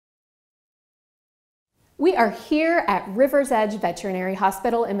We are here at River's Edge Veterinary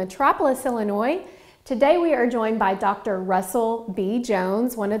Hospital in Metropolis, Illinois. Today we are joined by Dr. Russell B.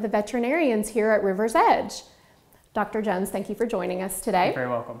 Jones, one of the veterinarians here at River's Edge. Dr. Jones, thank you for joining us today. You're very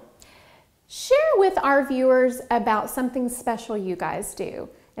welcome. Share with our viewers about something special you guys do,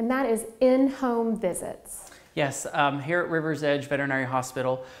 and that is in-home visits. Yes, here at River's Edge Veterinary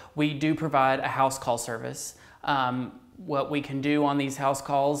Hospital, we do provide a house call service. What we can do on these house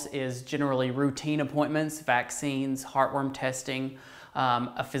calls is generally routine appointments, vaccines, heartworm testing,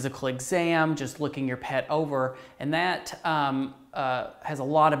 a physical exam, just looking your pet over, and that has a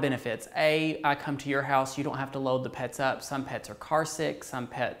lot of benefits. I come to your house, you don't have to load the pets up. Some pets are car sick, some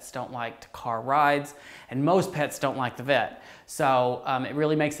pets don't like car rides, and most pets don't like the vet. So it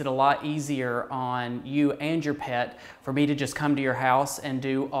really makes it a lot easier on you and your pet for me to just come to your house and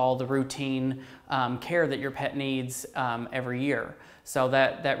do all the routine care that your pet needs every year. So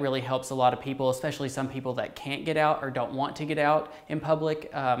that really helps a lot of people, especially some people that can't get out or don't want to get out in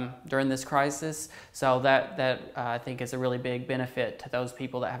public during this crisis. So that I think is a really big benefit to those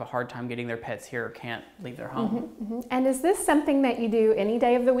people that have a hard time getting their pets here or can't leave their home. And is this something that you do any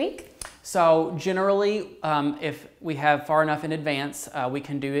day of the week? So generally, if we have far enough in advance, we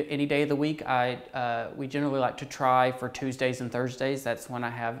can do it any day of the week. We generally like to try for Tuesdays and Thursdays. That's when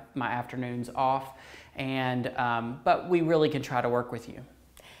I have my afternoons off. But we really can try to work with you.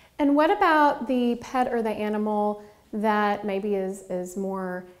 And what about the pet or the animal that maybe is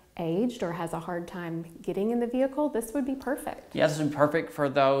more aged or has a hard time getting in the vehicle? This would be perfect. Yeah, this would be perfect for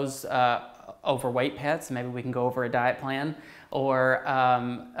those overweight pets. Maybe we can go over a diet plan, or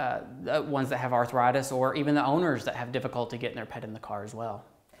ones that have arthritis, or even the owners that have difficulty getting their pet in the car as well.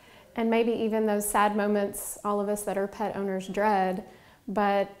 And maybe even those sad moments all of us that are pet owners dread,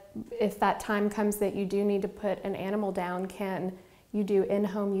 but if that time comes that you do need to put an animal down, can you do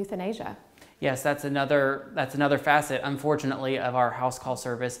in-home euthanasia? Yes, that's another facet, unfortunately, of our house call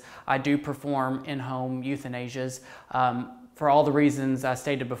service. I do perform in-home euthanasias. For all the reasons I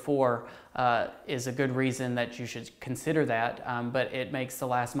stated before, is a good reason that you should consider that, but it makes the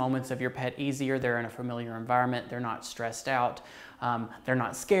last moments of your pet easier. They're in a familiar environment, they're not stressed out, they're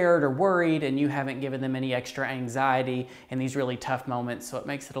not scared or worried, and you haven't given them any extra anxiety in these really tough moments, so it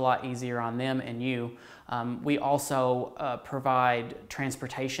makes it a lot easier on them and you. We also provide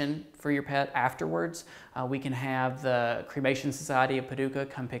transportation for your pet afterwards. We can have the Cremation Society of Paducah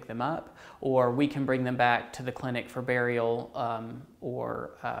come pick them up, or we can bring them back to the clinic for burial,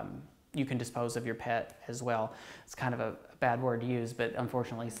 or you can dispose of your pet as well. It's kind of a bad word to use, but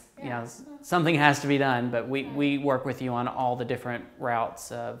unfortunately, you know, something has to be done, but we work with you on all the different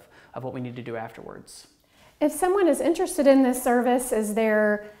routes of what we need to do afterwards. If someone is interested in this service, is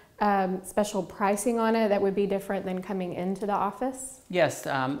there special pricing on it that would be different than coming into the office? Yes,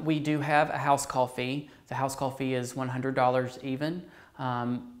 we do have a house call fee. The house call fee is $100 even,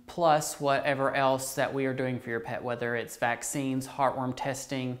 plus whatever else that we are doing for your pet, whether it's vaccines, heartworm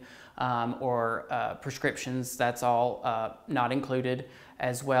testing, or prescriptions. That's all not included,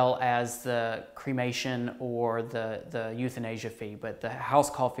 as well as the cremation or the euthanasia fee, but the house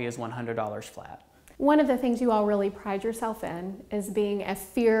call fee is $100 flat. One of the things you all really pride yourself in is being a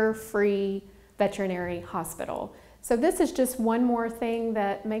fear-free veterinary hospital. So this is just one more thing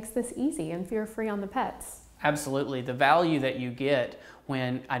that makes this easy and fear-free on the pets. Absolutely. The value that you get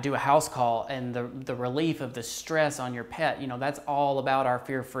when I do a house call and the relief of the stress on your pet, you know, that's all about our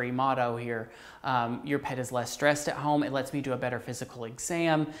fear-free motto here. Your pet is less stressed at home. It lets me do a better physical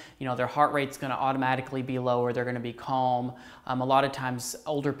exam. You know, their heart rate's going to automatically be lower. They're going to be calm. A lot of times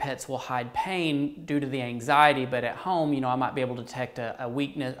older pets will hide pain due to the anxiety, but at home, you know, I might be able to detect a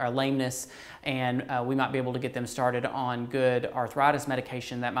weakness or lameness, and we might be able to get them started on good arthritis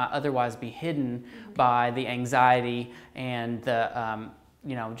medication that might otherwise be hidden by the anxiety and the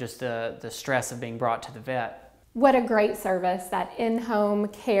you know, just the stress of being brought to the vet. What a great service that in-home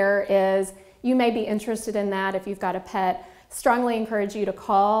care is. You may be interested in that if you've got a pet. Strongly encourage you to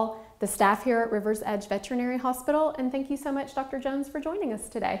call the staff here at River's Edge Veterinary Hospital, and thank you so much, Dr. Jones, for joining us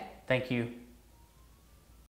today. Thank you.